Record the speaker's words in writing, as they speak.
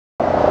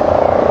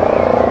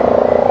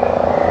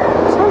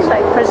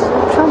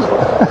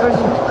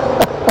President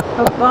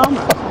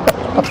Obama.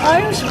 Are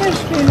you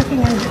supposed to be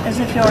looking as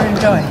if you're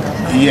enjoying it?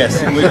 Yes,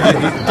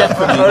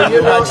 definitely.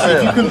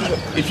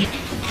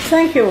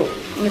 Thank you,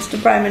 Mr.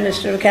 Prime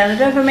Minister of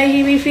Canada, for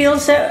making me feel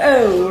so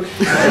old.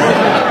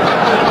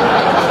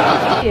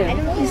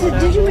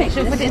 Did you make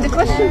sure put it in the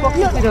question box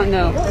if we don't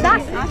know?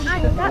 That's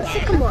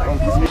Sycamore.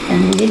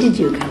 And where did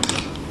you come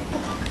from?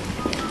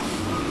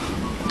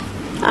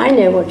 I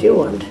know what you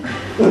want.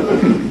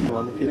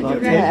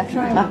 Yeah,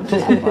 try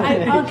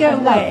I'll go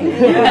away.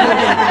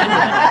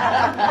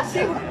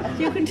 See,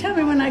 you can tell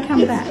me when I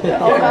come back.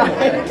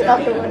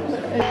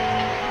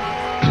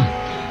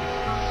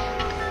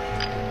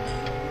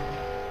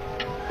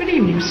 Good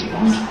evening, Mr.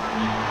 Bond.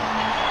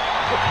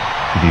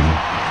 Good evening,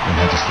 Your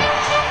Majesty.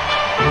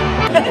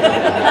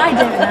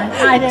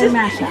 I don't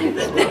matter.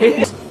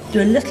 Do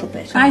a little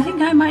bit. I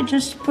think I might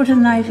just put a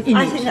knife in it.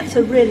 I think that's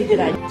a really good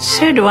idea.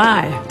 So do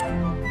I.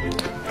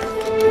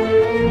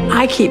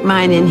 I keep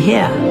mine in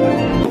here.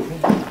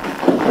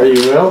 Are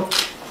you well?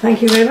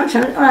 Thank you very much.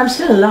 I'm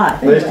still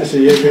alive. Nice to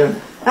see you again.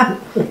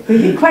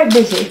 We've been quite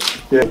busy.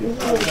 Yeah.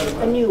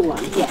 A new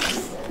one.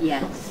 Yes.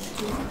 Yes.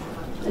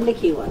 A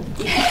licky one.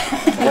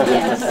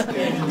 Yes.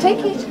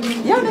 Take it.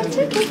 Yeah, no,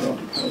 take it.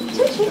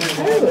 Take it.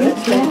 Oh,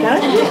 let's let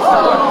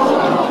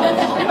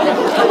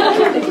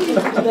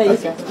go. There you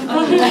go.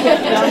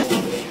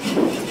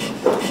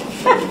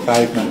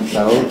 5 minutes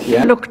old,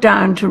 yeah. Look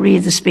down to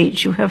read the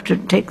speech. You have to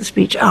take the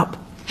speech up.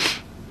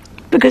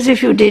 Because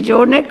if you did,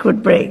 your neck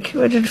would break.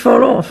 It would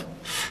fall off.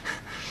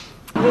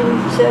 Have you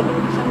been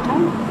serving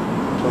sometime?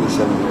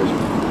 27 years.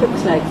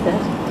 Looks like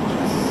that.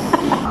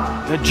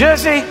 The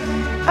Jersey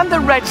and the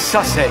Red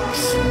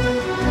Sussex.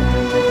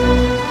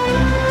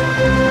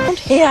 I'm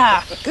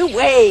here. Go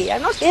away.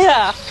 I'm not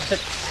here.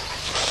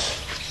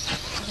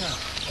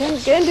 Go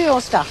and do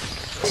your stuff.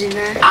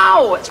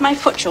 Ow! It's my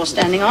foot you're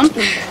standing on.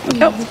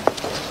 Oh.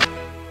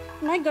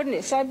 My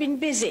goodness, I've been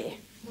busy.